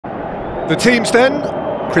The teams then,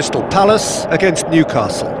 Crystal Palace against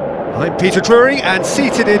Newcastle. I'm Peter Drury, and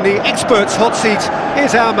seated in the experts' hot seat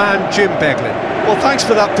is our man Jim Beglin. Well, thanks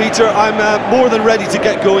for that, Peter. I'm more than ready to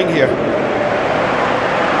get going here.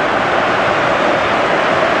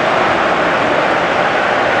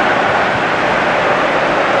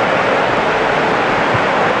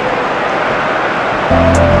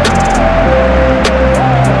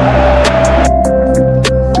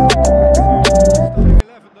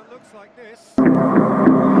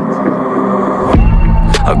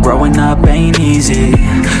 Growing up ain't easy,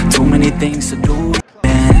 too many things to do,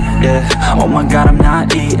 yeah. Oh my God, I'm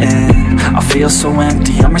not eating, I feel so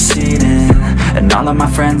empty, I'm receding, and all of my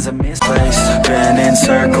friends are misplaced. Been in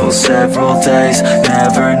circles several days,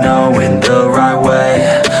 never knowing the right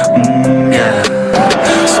way, yeah.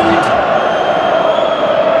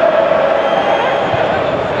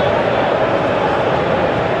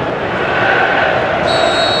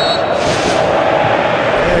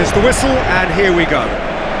 There's the whistle, and here we go.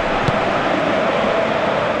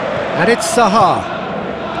 And it's Zaha.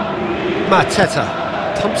 Mateta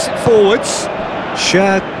pumps it forwards.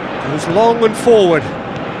 Shad goes long and forward.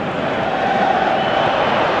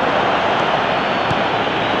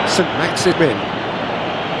 St. Maximin.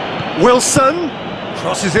 Wilson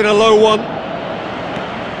crosses in a low one.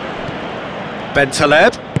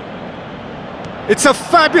 Bentaleb. It's a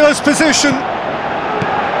fabulous position.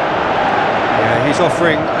 Yeah, he's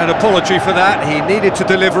offering an apology for that. He needed to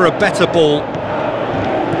deliver a better ball.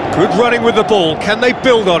 Good running with the ball. Can they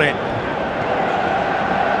build on it?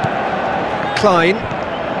 Klein.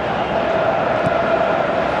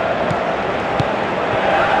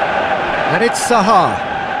 And it's Zaha.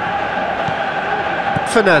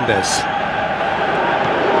 Fernandes.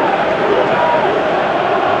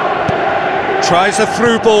 Tries a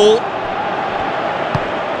through ball.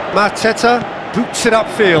 Mateta boots it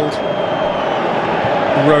upfield.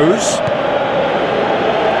 Rose.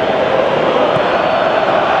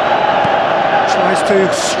 Tries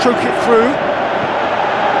to stroke it through.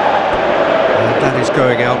 And that is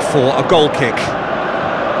going out for a goal kick.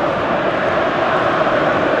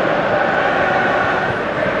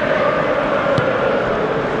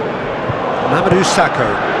 Mamadou Sakho.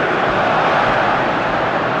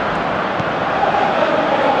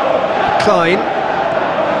 Klein.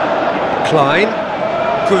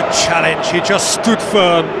 Good challenge, he just stood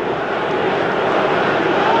firm.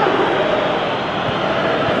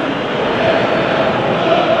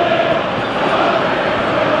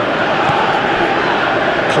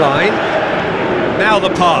 Klein, now the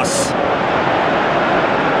pass.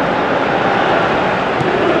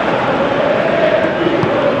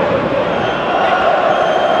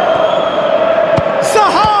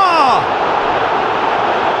 Zaha!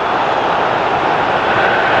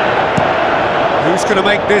 Who's going to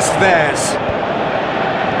make this theirs?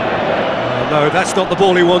 Oh, no, that's not the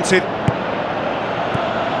ball he wanted.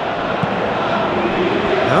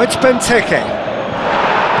 Now it's Benteke.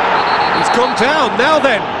 He's gone down, now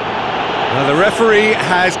then. Now the referee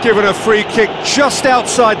has given a free kick just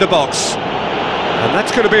outside the box. And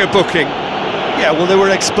that's going to be a booking. Yeah, well, they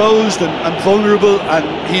were exposed and vulnerable, and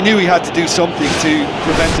he knew he had to do something to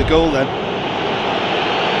prevent a goal then.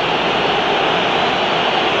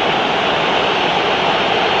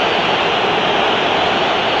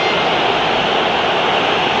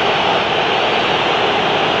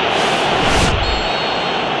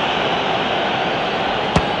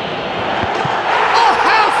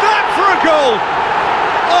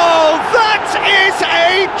 Oh, that is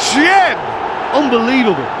a gem!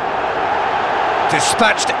 Unbelievable.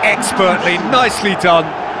 Dispatched expertly, nicely done.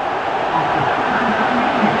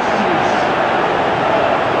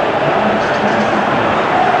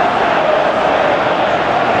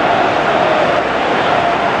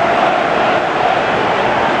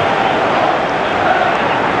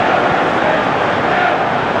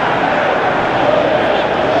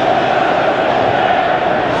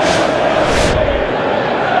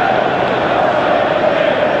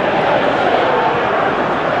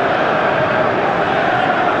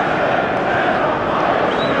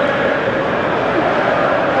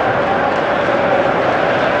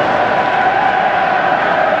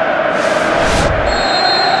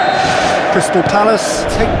 Crystal Palace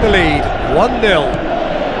take the lead,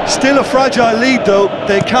 1-0. Still a fragile lead though,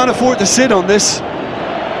 they can't afford to sit on this.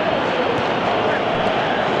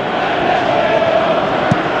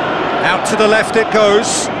 Out to the left it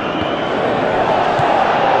goes.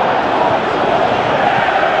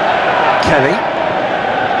 Kelly.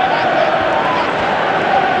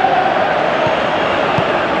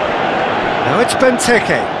 Now it's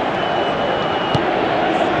Benteke.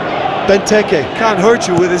 Benteke can't hurt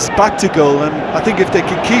you with his back to goal, and I think if they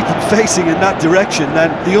can keep him facing in that direction,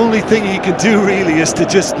 then the only thing he can do really is to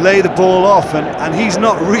just lay the ball off, and he's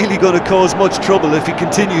not really going to cause much trouble if he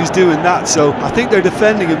continues doing that. So I think they're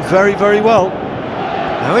defending him very, very well.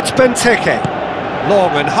 Now it's Benteke,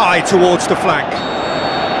 long and high towards the flank.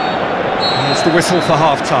 Here's the whistle for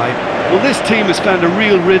half-time. Well, this team has found a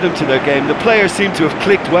real rhythm to their game. The players seem to have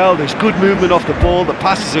clicked well. There's good movement off the ball, the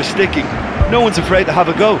passes are sticking. No one's afraid to have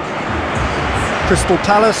a go. Crystal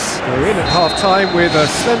Palace, they're in at half-time with a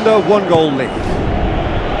slender one-goal lead.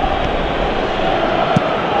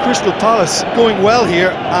 Crystal Palace going well here,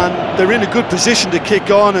 and they're in a good position to kick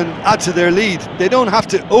on and add to their lead. They don't have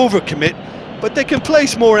to overcommit, but they can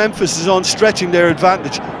place more emphasis on stretching their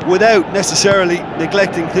advantage without necessarily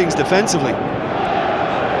neglecting things defensively.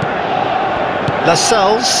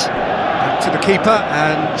 Lascelles, back to the keeper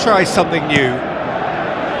and try something new.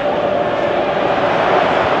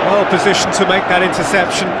 Well positioned to make that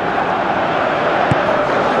interception.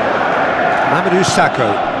 Mamadou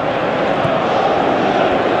Sakho.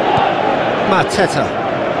 Mateta.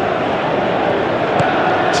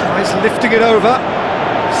 Tries lifting it over.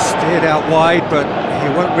 Steered out wide, but he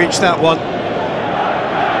won't reach that one.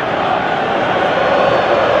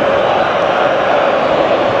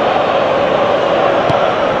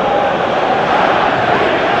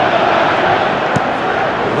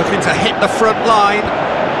 Looking to hit the front line.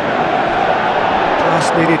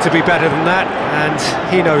 Pass needed to be better than that, and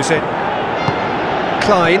he knows it.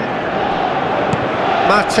 Klein.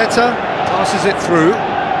 Mateta passes it through.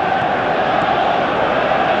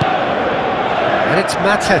 And it's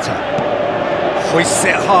Mateta. Hoists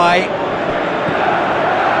it high.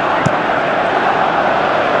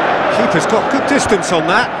 Keeper's got good distance on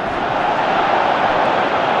that.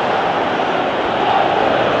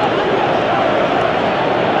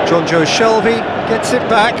 John Joe Shelby gets it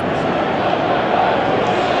back.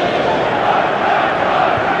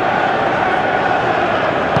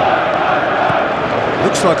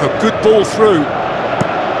 Looks like a good ball through.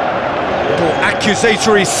 Little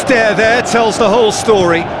accusatory stare there tells the whole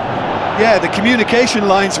story. Yeah, the communication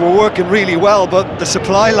lines were working really well, but the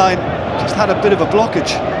supply line just had a bit of a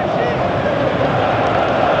blockage.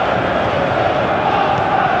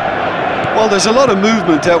 Well, there's a lot of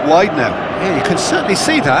movement out wide now. Yeah, you can certainly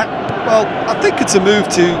see that. Well, I think it's a move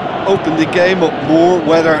to open the game up more,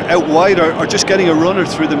 whether out wide or just getting a runner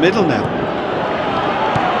through the middle now.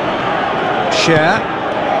 Cher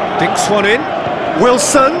dinks one in.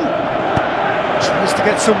 Wilson tries to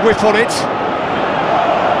get some whip on it.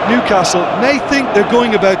 Newcastle may think they're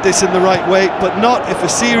going about this in the right way, but not if a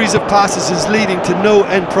series of passes is leading to no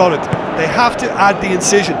end product. They have to add the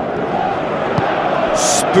incision.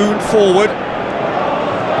 Spoon forward.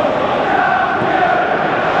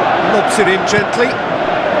 Lobs it in gently.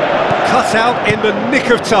 Cut out in the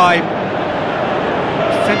nick of time.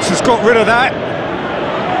 Defence has got rid of that.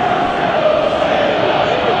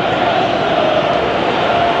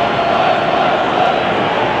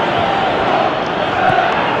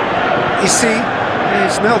 Issy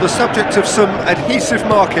is now the subject of some adhesive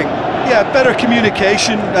marking. Yeah, better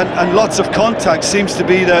communication and lots of contact seems to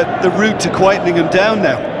be the route to quietening him down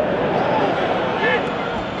now.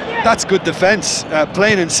 That's good defence,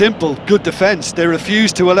 plain and simple, good defence. They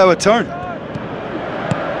refuse to allow a turn.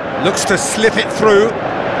 Looks to slip it through.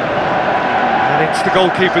 And it's the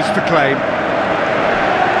goalkeeper's to claim.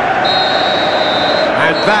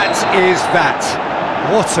 And that is that.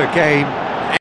 What a game.